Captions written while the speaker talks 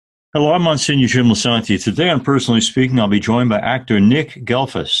Hello, I'm Msgr. Jim Lisante. Today on Personally Speaking, I'll be joined by actor Nick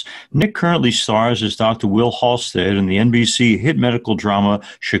Gehlfuss. Nick currently stars as Dr. Will Halstead in the NBC hit medical drama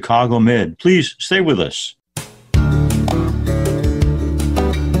Chicago Med. Please stay with us.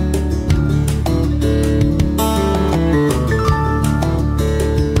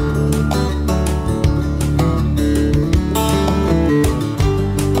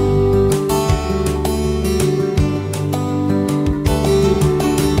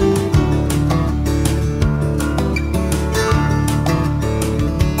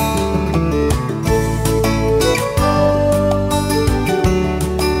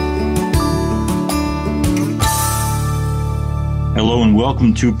 Hello and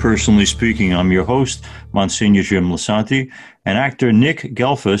welcome to Personally Speaking. I'm your host, Msgr. Jim Lisante, and actor Nick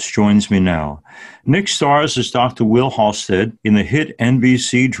Gehlfuss joins me now. Nick stars as Dr. Will Halstead in the hit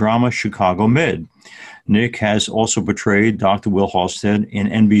NBC drama Chicago Med. Nick has also portrayed Dr. Will Halstead in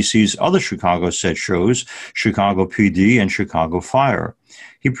NBC's other Chicago set shows, Chicago PD and Chicago Fire.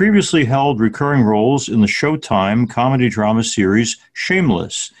 He previously held recurring roles in the Showtime comedy drama series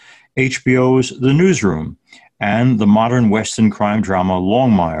Shameless, HBO's The Newsroom, and the modern Western crime drama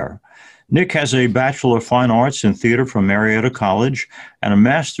Longmire. Nick has a Bachelor of Fine Arts in Theater from Marietta College and a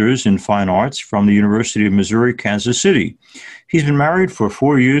Master's in Fine Arts from the University of Missouri, Kansas City. He's been married for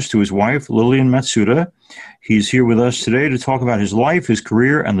 4 years to his wife, Lillian Matsuda. He's here with us today to talk about his life, his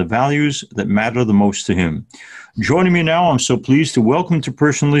career, and the values that matter the most to him. Joining me now, I'm so pleased to welcome to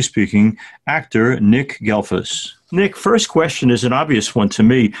Personally Speaking, actor Nick Gehlfuss. Nick, first question is an obvious one to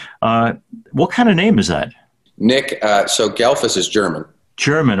me. What kind of name is that? Nick, so Gehlfuss is German.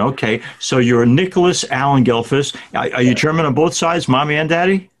 German, okay. So you're Nicholas Alan Gehlfuss. Are you German on both sides, mommy and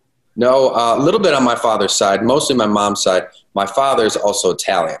daddy? No, a little bit on my father's side, mostly my mom's side. My father's also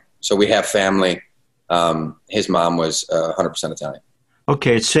Italian, so we have family. His mom was 100% Italian.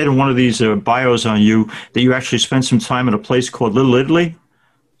 Okay, it said in one of these bios on you that you actually spent some time in a place called Little Italy?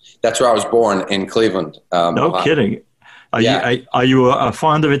 That's where I was born, in Cleveland. No kidding. Are you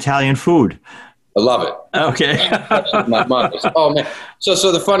fond of Italian food? I love it. Okay. My mother's. Oh man. So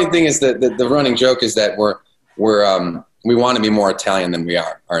the funny thing is that the running joke is that we want to be more Italian than we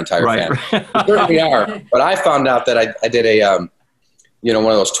are. Our entire family. We certainly are. But I found out that I did a one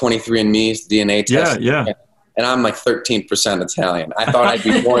of those 23andMe's DNA tests. Yeah. And I'm like 13% Italian. I thought I'd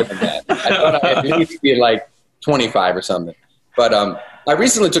be more than that. I thought I'd at least be like 25 or something. But I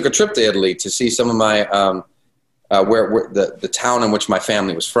recently took a trip to Italy to see some of my where the town in which my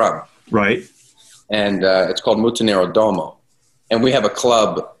family was from. Right. And it's called Mutanero Domo. And we have a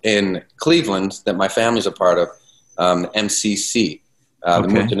club in Cleveland that my family's a part of, MCC, the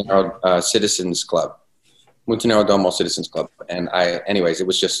Mutanero Citizens Club, Mutanero Domo Citizens Club. And anyways, it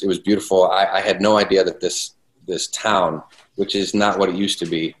was beautiful. I had no idea that this town, which is not what it used to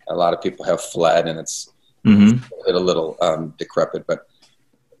be, a lot of people have fled, and it's a little decrepit, but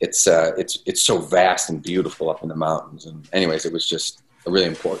it's so vast and beautiful up in the mountains. And anyways, it was just really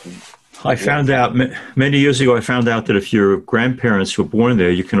important. I found out many years ago, that if your grandparents were born there,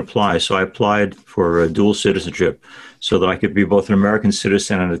 you can apply. So I applied for dual citizenship so that I could be both an American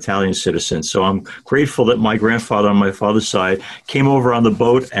citizen and an Italian citizen. So I'm grateful that my grandfather on my father's side came over on the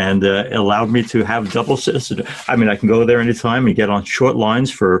boat and allowed me to have double citizenship. I mean, I can go there anytime and get on short lines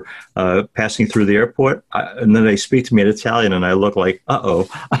for passing through the airport. And then they speak to me in Italian and I look like, uh-oh,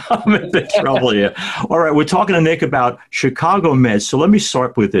 I'm in big trouble here. All right, we're talking to Nick about Chicago Med. So let me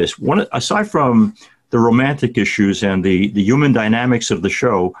start with this. Aside from the romantic issues and the human dynamics of the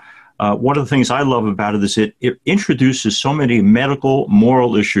show, one of the things I love about it is it introduces so many medical,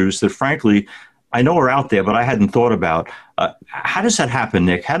 moral issues that, frankly, I know are out there, but I hadn't thought about. How does that happen,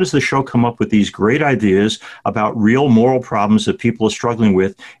 Nick? How does the show come up with these great ideas about real moral problems that people are struggling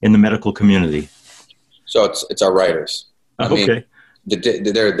with in the medical community? So it's our writers. I mean,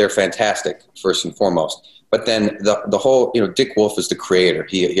 they're fantastic, first and foremost. But then the whole, Dick Wolf is the creator.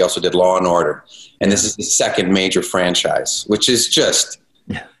 He also did Law and Order. And this is the second major franchise, which is just...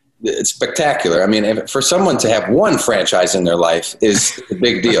 It's spectacular. I mean, for someone to have one franchise in their life is a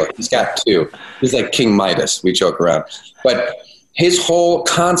big deal. He's got two. He's like King Midas. We joke around. But his whole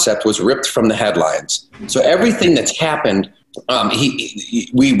concept was ripped from the headlines. So everything that's happened,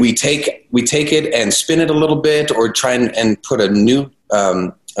 we take it and spin it a little bit, or try and put a new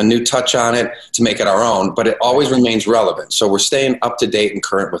touch on it to make it our own. But it always remains relevant. So we're staying up to date and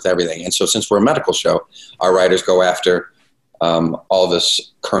current with everything. And so since we're a medical show, our writers go after all this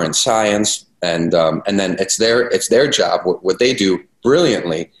current science, and then it's their job. What they do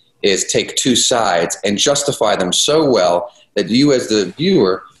brilliantly is take two sides and justify them so well that you, as the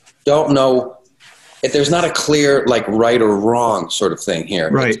viewer, don't know there's not a clear, like, right or wrong sort of thing here.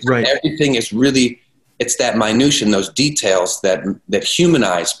 Right. Everything is really, it's that minutia, those details that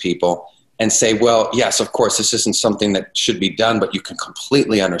humanize people and say, well, yes, of course, this isn't something that should be done, but you can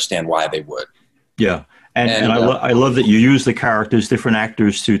completely understand why they would. Yeah. And I love that you use the characters, different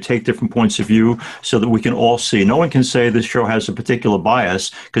actors, to take different points of view so that we can all see. No one can say this show has a particular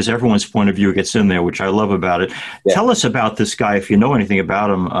bias because everyone's point of view gets in there, which I love about it. Yeah. Tell us about this guy if you know anything about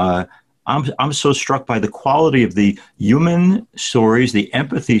him. I'm so struck by the quality of the human stories, the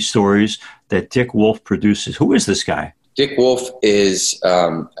empathy stories that Dick Wolf produces. Who is this guy? Dick Wolf is,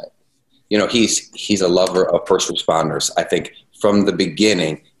 he's a lover of first responders. I think from the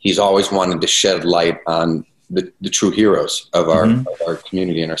beginning, he's always wanted to shed light on the true heroes of our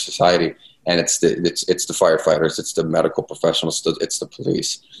community and our society. And it's the firefighters, it's the medical professionals, it's the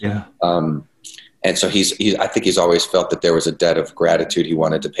police. Yeah. And so I think he's always felt that there was a debt of gratitude he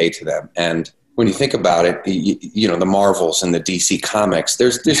wanted to pay to them. And when you think about it, the Marvels and the DC comics,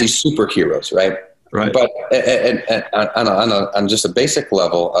 there's these superheroes, right? Right. But on just a basic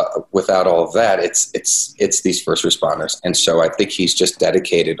level, without all of that, it's these first responders. And so I think he's just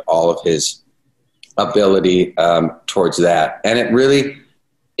dedicated all of his ability towards that. And it really,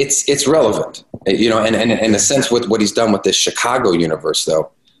 it's relevant, and in a sense with what he's done with this Chicago universe,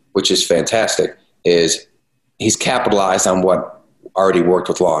 though, which is fantastic, is he's capitalized on what already worked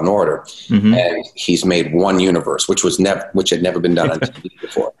with Law and Order, and he's made one universe, which had never been done on TV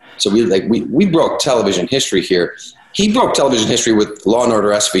before. So we broke television history here. He broke television history with Law and Order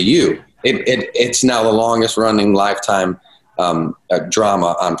SVU. It's now the longest running lifetime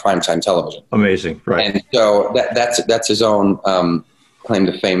drama on primetime television. Amazing, right? And so that's his own claim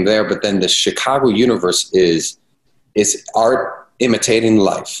to fame there. But then the Chicago universe is art imitating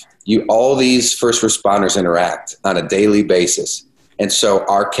life. All these first responders interact on a daily basis. And so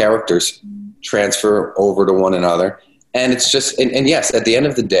our characters transfer over to one another. And it's just, and yes, at the end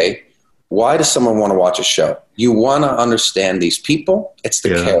of the day, why does someone want to watch a show? You want to understand these people. It's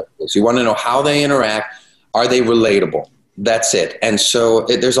the characters. You want to know how they interact. Are they relatable? That's it. And so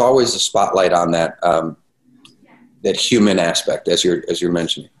there's always a spotlight on that, that human aspect, as you're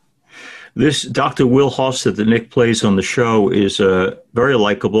mentioning. This Dr. Will Halstead that Nick plays on the show is very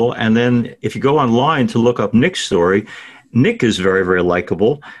likable. And then if you go online to look up Nick's story, Nick is very, very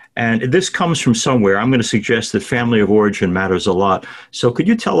likable. And this comes from somewhere. I'm going to suggest that family of origin matters a lot. So could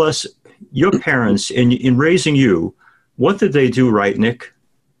you tell us, your parents, in raising you, what did they do right, Nick?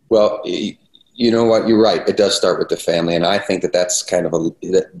 Well, you know what? You're right. It does start with the family. And I think that's kind of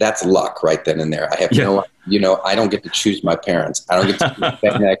that's luck right then and there. I have I don't get to choose my parents. I don't get to choose the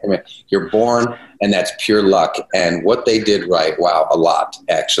family I come in. You're born, and that's pure luck. And what they did right, wow, a lot,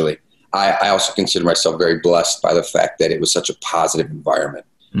 actually. I also consider myself very blessed by the fact that it was such a positive environment.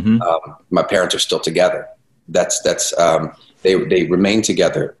 My parents are still together. They remained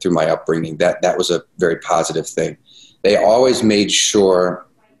together through my upbringing. That was a very positive thing. They always made sure,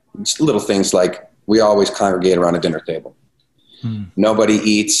 little things like we always congregate around a dinner table. Nobody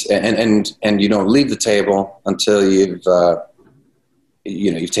eats, and you don't leave the table until you've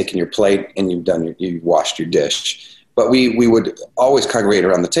taken your plate and you've washed your dish. But we would always congregate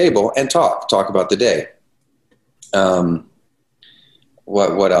around the table and talk about the day.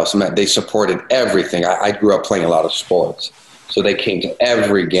 What else? They supported everything. I grew up playing a lot of sports, so they came to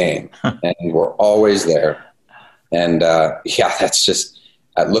every game and were always there. And that's just,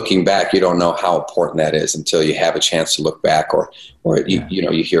 looking back, you don't know how important that is until you have a chance to look back, or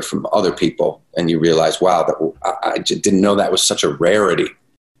you hear from other people and you realize, wow, I just didn't know that was such a rarity.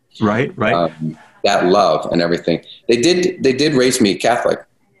 Right. That love and everything. They did raise me Catholic.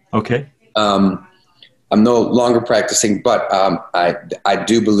 Okay. I'm no longer practicing, but I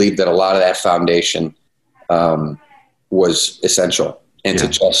do believe that a lot of that foundation was essential, and to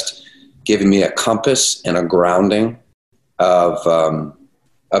just giving me a compass and a grounding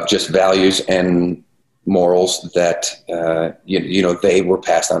of just values and morals that they were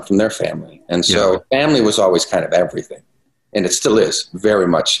passed on from their family, and so family was always kind of everything, and it still is, very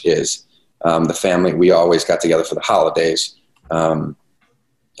much is. The family, we always got together for the holidays.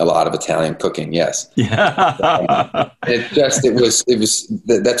 A lot of Italian cooking, yes. Yeah. It was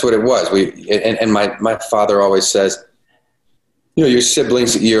that's what it was. And my father always says, your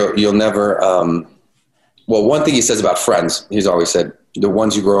siblings, you'll never. Well, one thing he says about friends, he's always said, the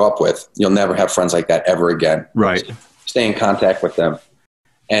ones you grow up with, you'll never have friends like that ever again. Right. Stay in contact with them,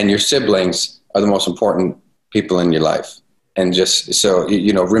 and your siblings are the most important people in your life. And just so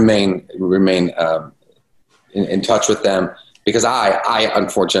remain in touch with them, because I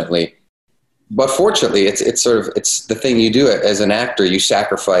unfortunately, but fortunately, it's the thing you do as an actor. You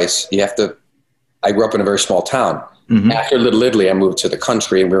sacrifice. You have to I grew up in a very small town. Mm-hmm. After Little Italy, I moved to the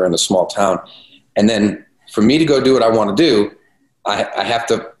country, and we were in a small town. And then for me to go do what I want to do, I have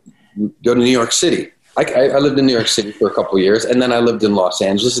to go to New York City. I lived in New York City for a couple of years, and then I lived in Los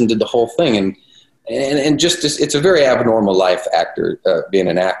Angeles and did the whole thing. And just it's a very abnormal life, being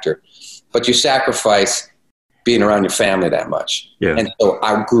an actor. But you sacrifice being around your family that much. Yeah. And so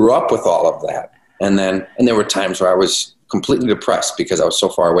I grew up with all of that. And there were times where I was completely depressed because I was so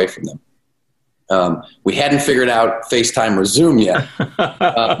far away from them. We hadn't figured out FaceTime or Zoom yet.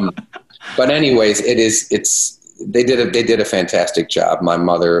 But anyways, they did a fantastic job. My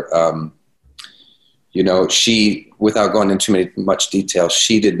mother, she, without going into much detail,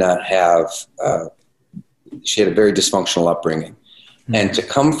 she did not have, she had a very dysfunctional upbringing. Mm-hmm. And to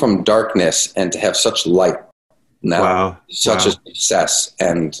come from darkness and to have such light now, such a success.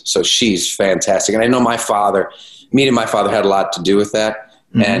 And so she's fantastic. And I know meeting my father had a lot to do with that.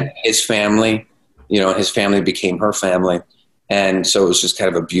 Mm-hmm. And his family, his family became her family. And so it was just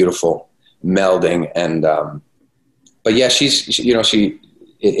kind of a beautiful melding. And, but yeah,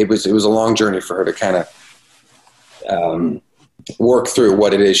 it was a long journey for her to kind of, work through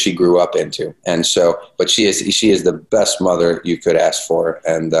what it is she grew up into. And so, but she is the best mother you could ask for.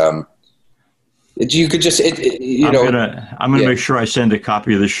 And, you could just, I'm gonna make sure I send a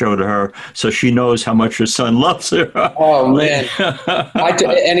copy of the show to her so she knows how much her son loves her. Oh man,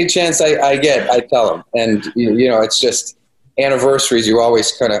 any chance I get, I tell him. And it's just anniversaries. You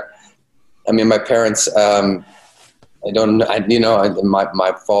always kind of. I mean, my parents. My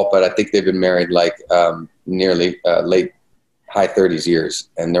fault, but I think they've been married like nearly late high 30s years,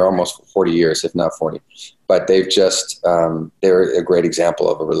 and they're almost 40 years, if not 40. But they've just they're a great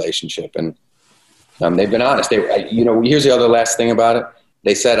example of a relationship, and they've been honest. Here's the other last thing about it.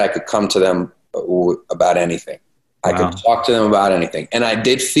 They said I could come to them about anything. I could talk to them about anything, and I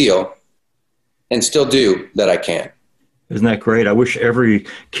did feel, and still do, that I can. Isn't that great? I wish every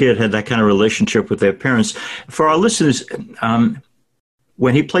kid had that kind of relationship with their parents. For our listeners,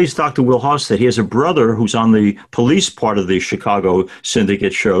 when he plays Dr. Will Halstead, he has a brother who's on the police part of the Chicago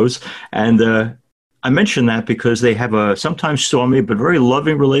syndicate shows. And I mention that because they have a sometimes stormy but very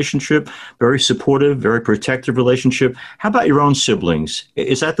loving relationship, very supportive, very protective relationship. How about your own siblings?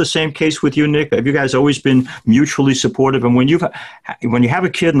 Is that the same case with you, Nick? Have you guys always been mutually supportive? And when you have a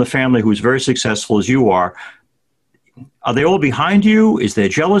kid in the family who's very successful as you are they all behind you? Is there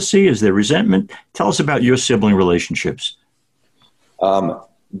jealousy? Is there resentment? Tell us about your sibling relationships.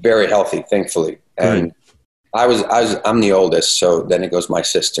 Very healthy, thankfully. And I'm the oldest, so then it goes my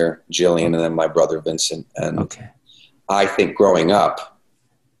sister, Jillian, and then my brother, Vincent. And I think growing up,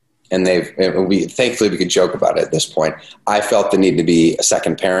 and thankfully we could joke about it at this point, I felt the need to be a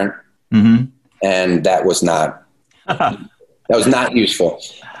second parent. Mm-hmm. And that was not useful.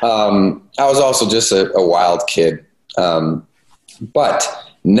 I was also just a wild kid. But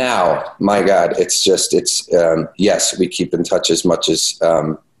now, my God, yes, we keep in touch as much as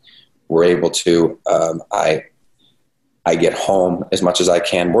we're able to. I get home as much as I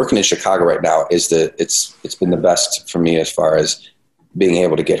can. Working in Chicago right now it's been the best for me as far as being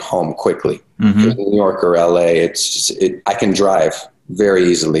able to get home quickly. Mm-hmm. New York or LA, I can drive very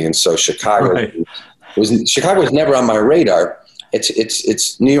easily, and so Chicago was never on my radar.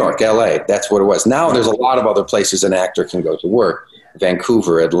 It's New York, LA. That's what it was. Now there's a lot of other places an actor can go to work.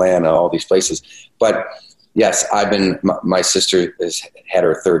 Vancouver, Atlanta, all these places. But yes, my sister has had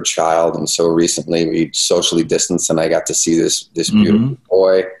her third child. And so recently we socially distanced and I got to see this beautiful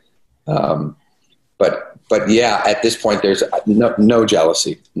boy. But yeah, at this point, there's no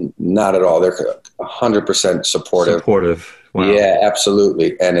jealousy, not at all. They're 100% supportive. Wow. Yeah,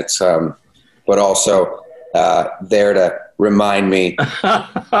 absolutely. And it's, but also there to remind me,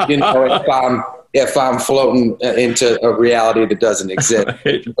 if I'm floating into a reality that doesn't exist.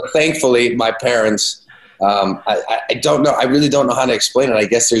 Right. But thankfully, my parents, I don't know. I really don't know how to explain it. I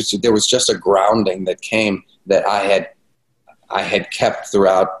guess there was just a grounding that came that I had kept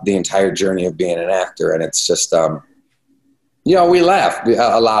throughout the entire journey of being an actor. And it's just, we laugh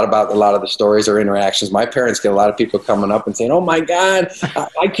a lot about a lot of the stories or interactions. My parents get a lot of people coming up and saying, "Oh my God,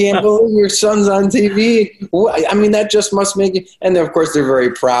 I can't believe your son's on TV. I mean, that just must make you." And then, of course, they're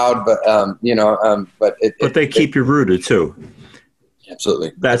very proud, but but they keep you rooted too.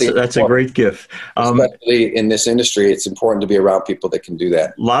 Absolutely. That's a great gift. Especially in this industry, it's important to be around people that can do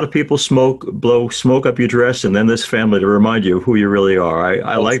that. A lot of people blow smoke up your dress, and then this family to remind you of who you really are.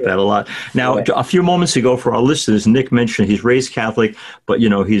 I like that a lot. Now, a few moments ago, for our listeners, Nick mentioned he's raised Catholic, but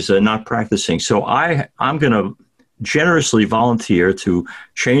he's not practicing. So I'm going to generously volunteer to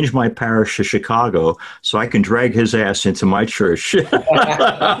change my parish to Chicago so I can drag his ass into my church.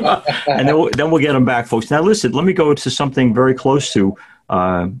 And then we'll get him back, folks. Now, listen, let me go to something very close to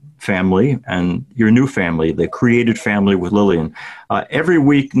family and your new family, the created family with Lillian. Every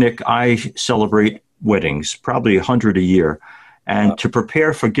week, Nick, I celebrate weddings, probably 100 a year. And to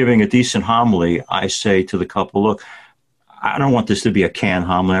prepare for giving a decent homily, I say to the couple, look, I don't want this to be a canned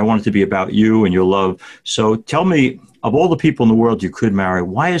homily. I want it to be about you and your love. So tell me, of all the people in the world you could marry,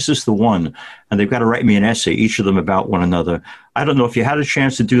 why is this the one? And they've got to write me an essay, each of them about one another. I don't know if you had a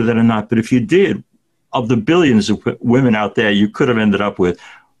chance to do that or not, but if you did, of the billions of women out there you could have ended up with,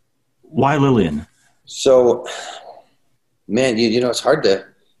 why Lillian? So, man, you know, it's hard to,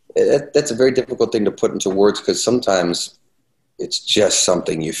 that's a very difficult thing to put into words, because sometimes it's just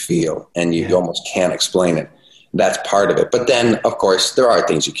something you feel and you almost can't explain it. That's part of it. But then, of course, there are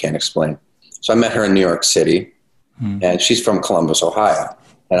things you can't explain. So I met her in New York City, and she's from Columbus, Ohio,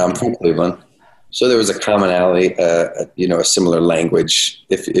 and I'm from Cleveland. So there was a commonality, you know, a similar language,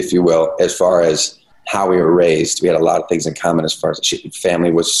 if you will, as far as how we were raised. We had a lot of things in common as far as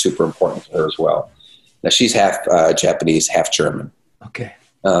family was super important to her as well. Now, she's half Japanese, half German. Okay.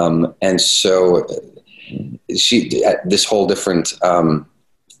 And so this whole different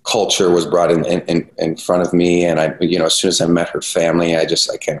culture was brought in front of me, and I, you know, as soon as I met her family, I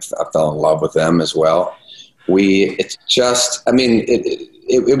fell in love with them as well. It's just, I mean,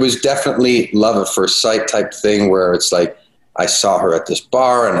 it was definitely love at first sight type thing, where it's like I saw her at this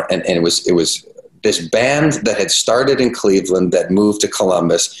bar, and it was this band that had started in Cleveland that moved to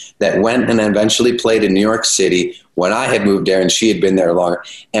Columbus, that went and eventually played in New York City when I had moved there and she had been there longer.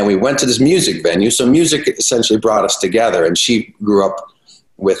 And we went to this music venue. So music essentially brought us together, and she grew up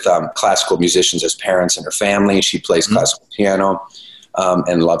with classical musicians as parents in her family. She plays classical piano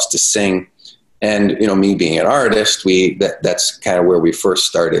and loves to sing. And, you know, me being an artist, that's kind of where we first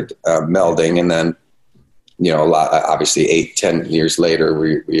started melding. And then, you know, obviously 8-10 years later,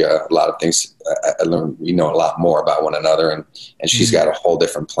 we a lot of things, I learned, we know a lot more about one another, and she's got a whole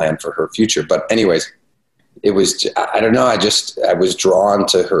different plan for her future. But anyways, it was, I don't know, I was drawn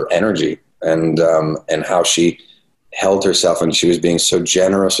to her energy and how she held herself, and she was being so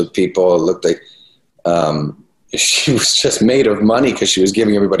generous with people. It looked like she was just made of money because she was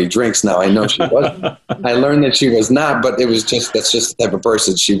giving everybody drinks. Now, I know she wasn't. I learned that she was not, but that's just the type of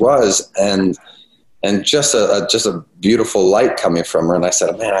person she was. And just a beautiful light coming from her. And I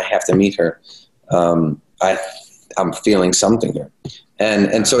said, man, I have to meet her. I'm feeling something here.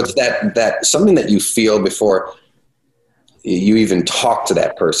 And so it's that something that you feel before you even talk to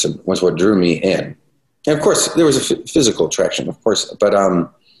that person was what drew me in. And of course, there was a physical attraction, of course. But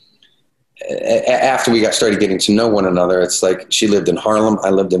after we started getting to know one another, it's like she lived in Harlem,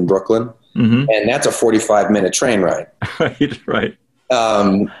 I lived in Brooklyn, and that's a 45-minute train ride. Right.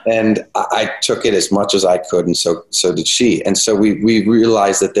 And I took it as much as I could, and so did she. And so we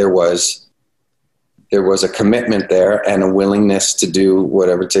realized that there was a commitment there and a willingness to do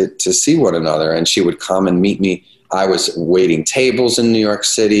whatever to see one another. And she would come and meet me. I was waiting tables in New York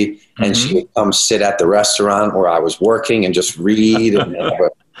City, and she would come sit at the restaurant where I was working and just read and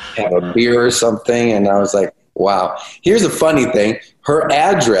have a beer or something. And I was like, wow. Here's the funny thing. Her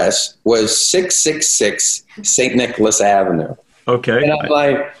address was 666 St. Nicholas Avenue. Okay. And I'm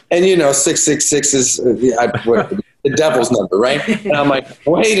like, and you know, 666 is the devil's number, right? And I'm like,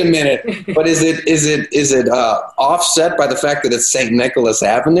 wait a minute, but is it offset by the fact that it's St. Nicholas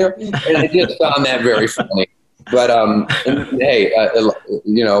Avenue? And I just found that very funny. But hey,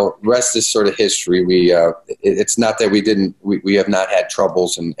 you know, rest is sort of history. It's not that we have not had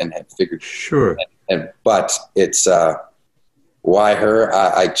troubles and have figured. Sure. But it's why her?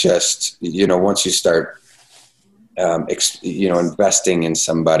 I just, you know, once you start, you know, investing in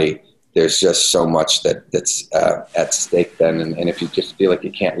somebody, there's just so much that's at stake then. And if you just feel like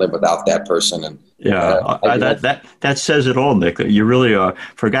you can't live without that person. And that says it all, Nick. You really are.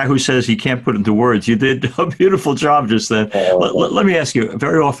 For a guy who says he can't put it into words, you did a beautiful job just then. Let me ask you,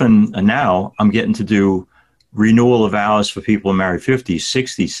 very often now I'm getting to do renewal of vows for people married 50,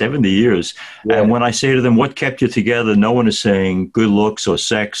 60, 70 years. Yeah. And when I say to them, what kept you together? No one is saying good looks or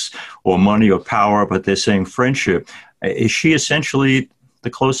sex or money or power, but they're saying friendship. Is she essentially the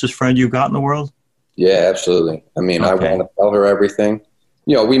closest friend you've got in the world? Yeah, absolutely. I mean, okay. I want to tell her everything.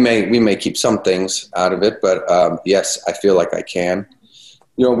 You know, we may keep some things out of it, but yes, I feel like I can.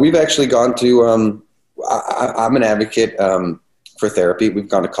 You know, we've actually gone to, I'm an advocate for therapy. We've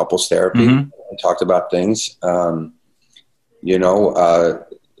gone to couples therapy and talked about things. You know,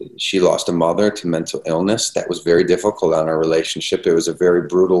 she lost a mother to mental illness. That was very difficult on our relationship. It was a very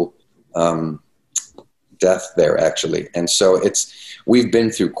brutal death there, actually. And so we've been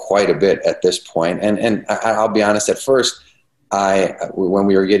through quite a bit at this point. And I'll be honest, at first, when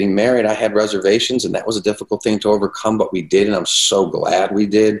we were getting married, I had reservations, and that was a difficult thing to overcome, but we did, and I'm so glad we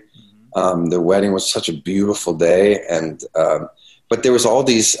did. The wedding was such a beautiful day, and but there was all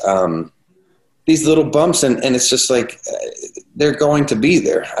these little bumps, and it's just like they're going to be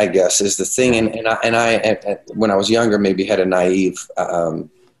there, I guess, is the thing. And I when I was younger, maybe had a naive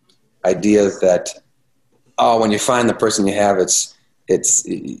idea that, when you find the person you have, it's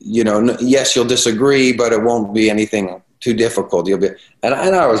yes, you'll disagree, but it won't be anything too difficult. And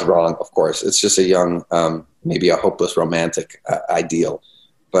I was wrong, of course. It's just a young, maybe a hopeless romantic ideal.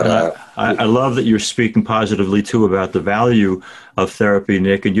 But I love that you're speaking positively, too, about the value of therapy,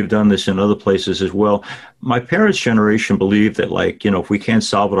 Nick, and you've done this in other places as well. My parents' generation believed that, if we can't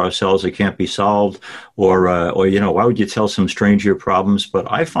solve it ourselves, it can't be solved, or why would you tell some stranger your problems? But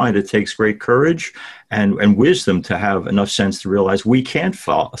I find it takes great courage and wisdom to have enough sense to realize we can't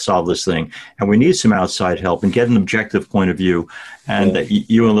solve this thing, and we need some outside help and get an objective point of view. And that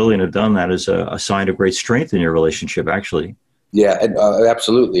you and Lillian have done that as a sign of great strength in your relationship, actually. Yeah,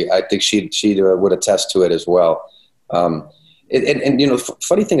 absolutely. I think she would attest to it as well.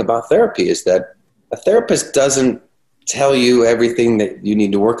 Funny thing about therapy is that a therapist doesn't tell you everything that you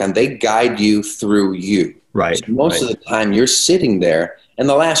need to work on. They guide you through you. Right. So most of the time you're sitting there and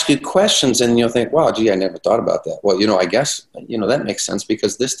they'll ask you questions and you'll think, wow, gee, I never thought about that. Well, I guess, that makes sense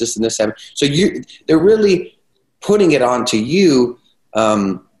because this, and this happened. So they're really putting it onto you,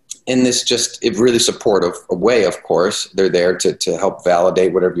 in this just really supportive way, of course. They're there to help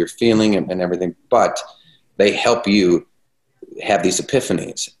validate whatever you're feeling and everything, but they help you have these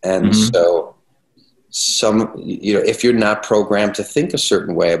epiphanies. And so if you're not programmed to think a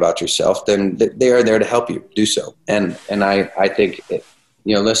certain way about yourself, then they are there to help you do so. And I think,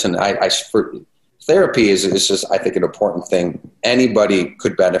 listen, therapy is just, I think, an important thing. Anybody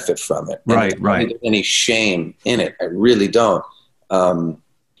could benefit from it. Right. I don't think there's any shame in it. I really don't.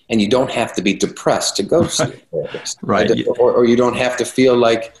 And you don't have to be depressed to go see a therapist. Right. Or you don't have to feel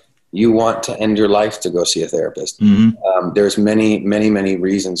like you want to end your life to go see a therapist. There's many, many, many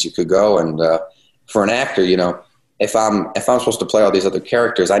reasons you could go. And for an actor, if I'm supposed to play all these other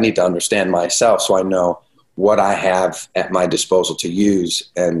characters, I need to understand myself so I know what I have at my disposal to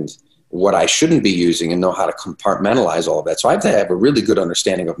use and what I shouldn't be using, and know how to compartmentalize all of that. So I have to have a really good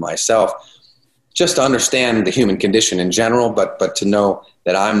understanding of myself, just to understand the human condition in general, but to know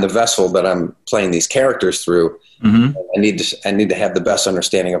that I'm the vessel that I'm playing these characters through. I need to have the best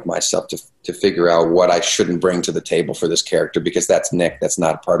understanding of myself to figure out what I shouldn't bring to the table for this character, because that's Nick. That's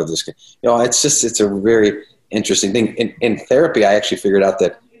not a part of this. It's a very interesting thing. In therapy, I actually figured out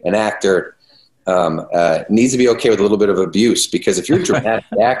that an actor needs to be okay with a little bit of abuse, because if you're a dramatic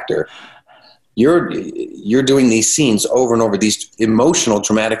actor, you're doing these scenes over and over, these emotional,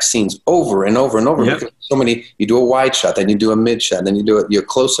 dramatic scenes over and over and over. Yep. Because so many, you do a wide shot, then you do a mid shot, then you do your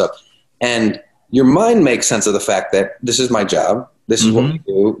close up, and your mind makes sense of the fact that this is my job. This is what we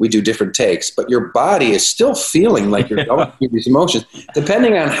do. We do different takes, but your body is still feeling like you're going through these emotions,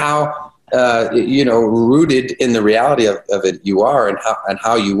 depending on how rooted in the reality of it you are and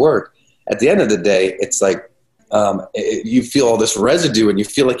how you work. At the end of the day, it's like, you feel all this residue, and you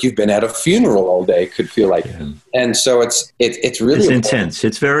feel like you've been at a funeral all day. Could feel like, and so it's really intense.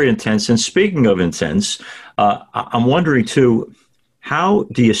 It's very intense. And speaking of intense, I'm wondering too, how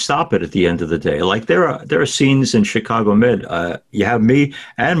do you stop it at the end of the day? Like there are scenes in Chicago Med. You have me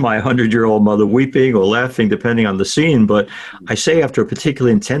and my 100-year-old mother weeping or laughing, depending on the scene. But I say, after a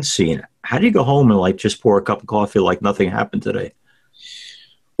particularly intense scene, how do you go home and just pour a cup of coffee like nothing happened today?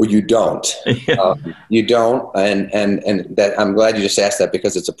 Well, you don't. You don't, and that I'm glad you just asked that,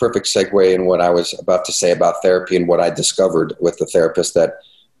 because it's a perfect segue in what I was about to say about therapy and what I discovered with the therapist. That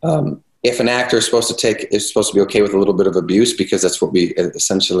if an actor is supposed to be okay with a little bit of abuse, because that's what we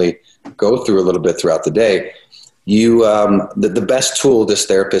essentially go through a little bit throughout the day. The best tool, this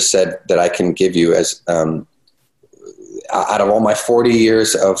therapist said, that I can give you as out of all my 40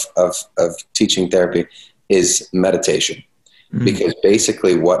 years of teaching therapy is meditation. Because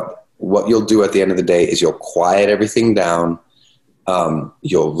basically what you'll do at the end of the day is you'll quiet everything down.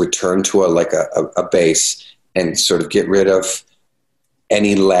 You'll return to a base and sort of get rid of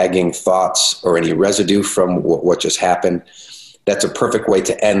any lagging thoughts or any residue from what just happened. That's a perfect way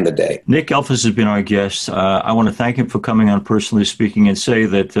to end the day. Nick Gehlfuss has been our guest. I want to thank him for coming on Personally Speaking, and say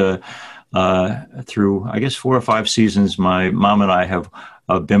that through, I guess, 4 or 5 seasons, my mom and I have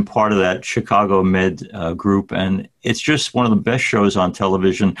been part of that Chicago Med group, and it's just one of the best shows on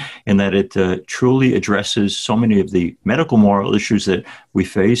television in that it truly addresses so many of the medical moral issues that we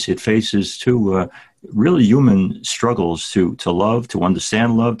face. It faces too really human struggles to love, to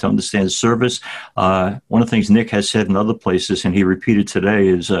understand service. One of the things Nick has said in other places, and he repeated today,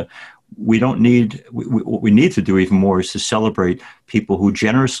 is what we need to do even more is to celebrate people who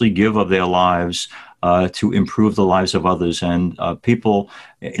generously give of their lives to improve the lives of others. And people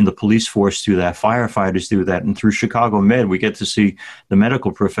in the police force do that, firefighters do that. And through Chicago Med, we get to see the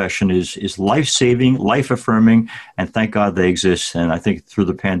medical profession is life-saving, life-affirming, and thank God they exist. And I think through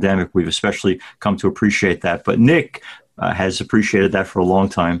the pandemic, we've especially come to appreciate that. But Nick has appreciated that for a long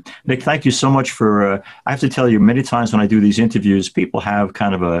time. Nick, thank you so much for, I have to tell you, many times when I do these interviews, people have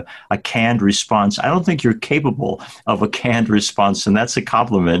kind of a canned response. I don't think you're capable of a canned response, and that's a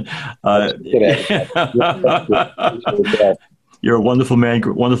compliment. You're a wonderful man,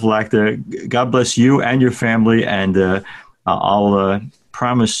 wonderful actor. God bless you and your family, and I'll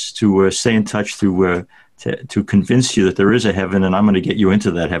promise to stay in touch to convince you that there is a heaven, and I'm going to get you into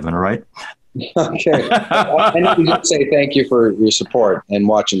that heaven, all right? Okay. I need to just say thank you for your support and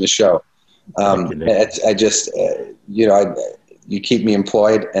watching the show. I just, you keep me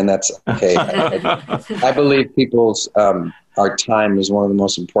employed, and that's okay. I believe people's, our time is one of the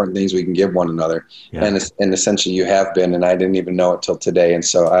most important things we can give one another. Yeah. And essentially you have been, and I didn't even know it till today. And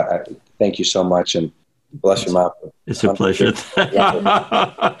so I thank you so much, and bless your mouth. It's a pleasure.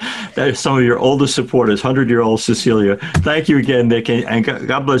 That is some of your oldest supporters, 100-year-old Cecilia. Thank you again, Nick, and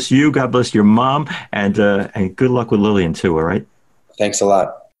God bless you. God bless your mom, and good luck with Lillian too. All right. Thanks a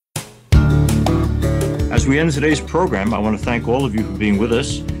lot. As we end today's program, I want to thank all of you for being with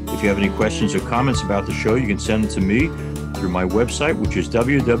us. If you have any questions or comments about the show, you can send them to me through my website, which is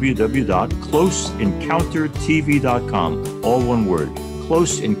www.closeencountertv.com. All one word,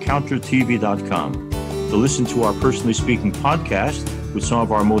 closeencountertv.com. To listen to our Personally Speaking podcast with some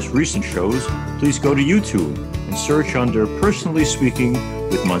of our most recent shows, please go to YouTube and search under Personally Speaking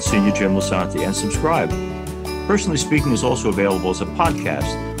with Msgr Jim Lisante and subscribe. Personally Speaking is also available as a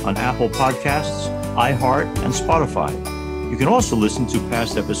podcast on Apple Podcasts, iHeart, and Spotify. You can also listen to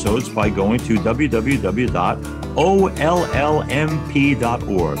past episodes by going to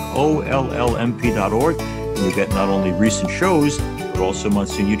www.ollmp.org, ollmp.org, and you get not only recent shows, but also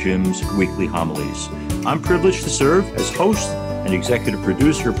Msgr Jim's weekly homilies. I'm privileged to serve as host and executive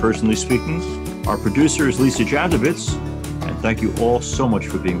producer of Personally Speaking. Our producer is Lisa Jadovitz, and thank you all so much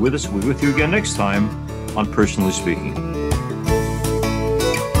for being with us. We'll be with you again next time on Personally Speaking.